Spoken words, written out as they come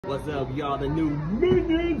What's up, y'all? The new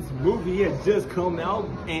Minions movie has just come out,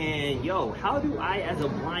 and yo, how do I as a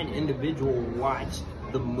blind individual watch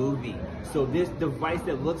the movie? So this device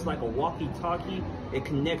that looks like a walkie-talkie, it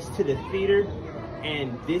connects to the theater,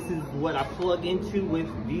 and this is what I plug into with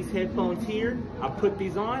these headphones here. I put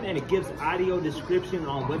these on and it gives audio description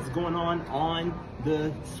on what's going on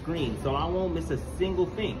the screen, so I won't miss a single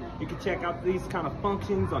thing. You can check out these kind of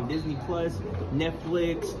functions on Disney Plus,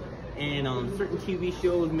 Netflix, and certain TV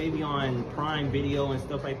shows, maybe on Prime Video and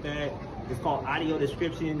stuff like that. It's called audio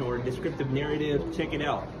description or descriptive narrative. Check it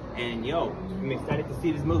out. And yo, I'm excited to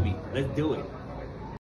see this movie. Let's do it.